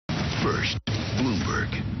First, Bloomberg.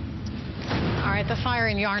 All right, the fire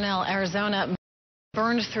in Yarnell, Arizona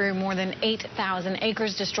burned through more than 8,000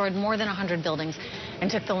 acres, destroyed more than 100 buildings, and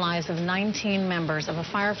took the lives of 19 members of a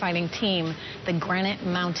firefighting team, the Granite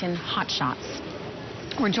Mountain Hotshots.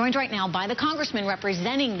 We're joined right now by the congressman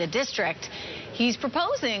representing the district. He's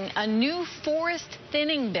proposing a new forest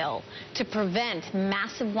thinning bill to prevent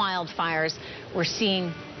massive wildfires we're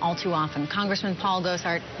seeing all too often. Congressman Paul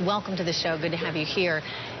Gosar, welcome to the show. Good to have you here.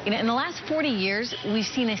 You know, in the last 40 years, we've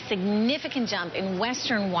seen a significant jump in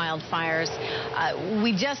western wildfires.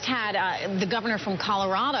 We just had the governor from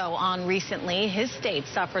Colorado on recently. His state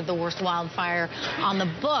suffered the worst wildfire on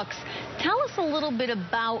the books. Tell us a little bit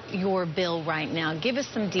about your bill right now. Give us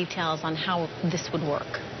some details on how this would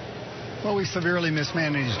work. Well, we severely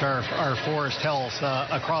mismanaged our forest health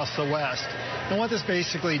across the West. And what this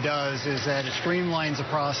basically does is that it streamlines the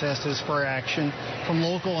processes for action from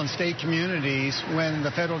local and state communities when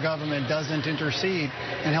the federal government doesn't intercede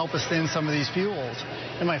and help us thin some of these fuels.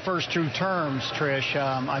 In my first 2 terms, Trish,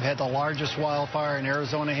 I've had the largest wildfire in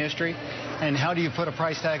Arizona history. And how do you put a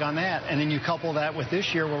price tag on that? And then you couple that with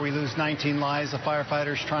this year where we lose 19 lives of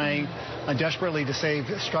firefighters trying desperately to save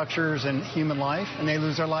structures and human life, and they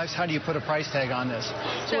lose their lives. How do you put a price tag on this?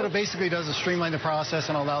 So what it basically does is streamline the process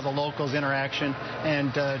and allow the locals interaction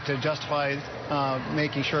and to justify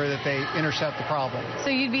making sure that they intercept the problem. So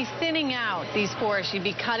you'd be thinning out these forests. You'd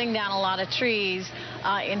be cutting down a lot of trees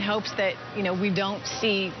in hopes that, you know, we don't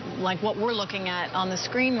see like what we're looking at on the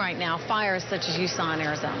screen right now, fires such as you saw in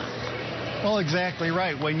Arizona. Well, exactly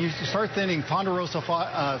right. When you start thinning ponderosa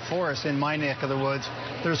forest in my neck of the woods,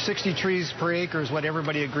 there's 60 trees per acre is what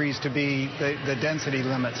everybody agrees to be the density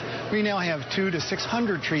limits. We now have 200 to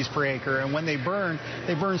 600 trees per acre, and when they burn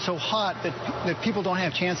so hot that people don't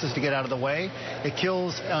have chances to get out of the way. It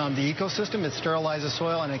kills the ecosystem, it sterilizes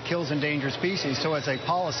soil, and it kills endangered species. So it's a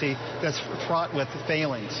policy that's fraught with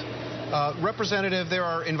failings. Representative, there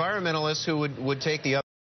are environmentalists who would take the other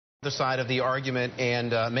side of the argument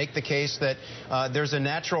and make the case that there's a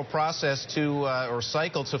natural process to or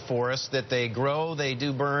cycle to forests, that they grow, they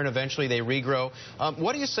do burn, eventually they regrow.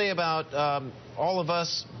 What do you say about all of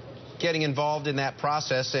us getting involved in that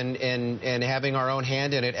process and having our own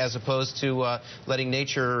hand in it as opposed to letting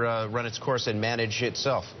nature run its course and manage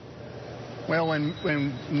itself? Well,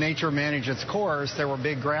 when nature managed its course, there were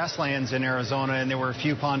big grasslands in Arizona, and there were a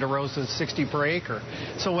few ponderosas, 60 per acre.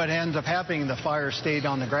 So what ended up happening, the fire stayed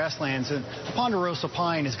on the grasslands. And the ponderosa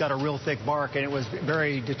pine has got a real thick bark, and it was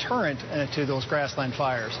very deterrent to those grassland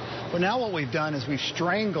fires. But now what we've done is we've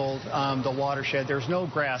strangled the watershed. There's no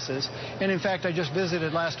grasses. And in fact, I just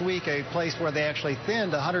visited last week a place where they actually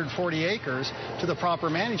thinned 140 acres to the proper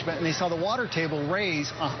management, and they saw the water table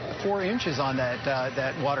raise 4 inches on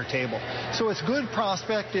that water table. So it's good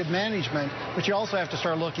prospective management, but you also have to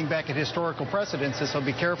start looking back at historical precedences, so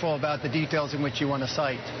be careful about the details in which you want to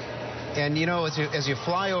cite. And, you know, as you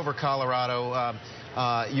fly over Colorado,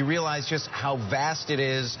 you realize just how vast it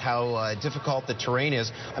is, how difficult the terrain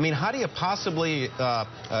is. I mean, how do you possibly,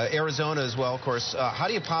 Arizona as well, of course, how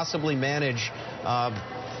do you possibly manage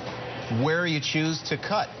where you choose to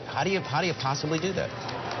cut? How do you possibly do that?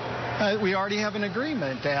 We already have an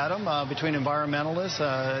agreement, Adam, between environmentalists,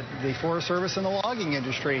 the Forest Service, and the logging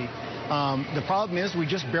industry. The problem is we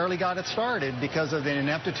just barely got it started because of the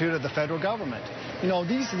ineptitude of the federal government. You know,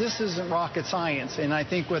 this isn't rocket science, and I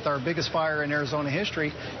think with our biggest fire in Arizona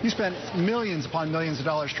history, you spent millions upon millions of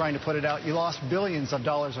dollars trying to put it out. You lost billions of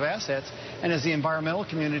dollars of assets, and as the environmental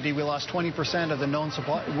community, we lost 20% of the known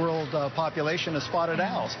world population of spotted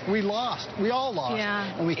owls. We lost. We all lost.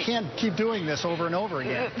 Yeah. And we can't keep doing this over and over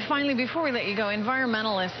again. Finally, before we let you go,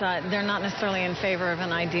 environmentalists, they're not necessarily in favor of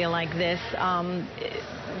an idea like this.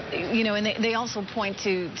 You know, and they also point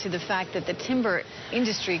to the fact that the timber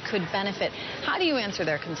industry could benefit. How do you answer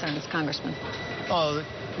their concerns, Congressman?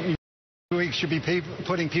 We should be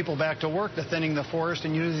putting people back to work, to thinning the forest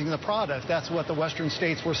and using the product. That's what the western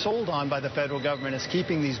states were sold on by the federal government, is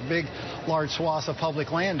keeping these big, large swaths of public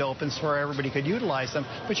land open so everybody could utilize them.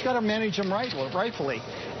 But you got to manage them rightfully.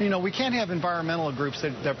 You know, we can't have environmental groups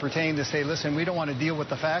that pertain to say, listen, we don't want to deal with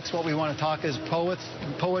the facts. What we want to talk is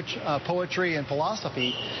poetry and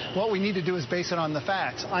philosophy. What we need to do is base it on the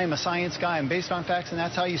facts. I am a science guy. I'm based on facts, and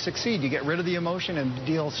that's how you succeed. You get rid of the emotion and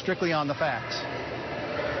deal strictly on the facts.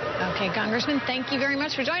 Okay, Congressman, thank you very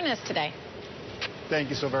much for joining us today.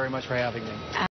 Thank you so very much for having me.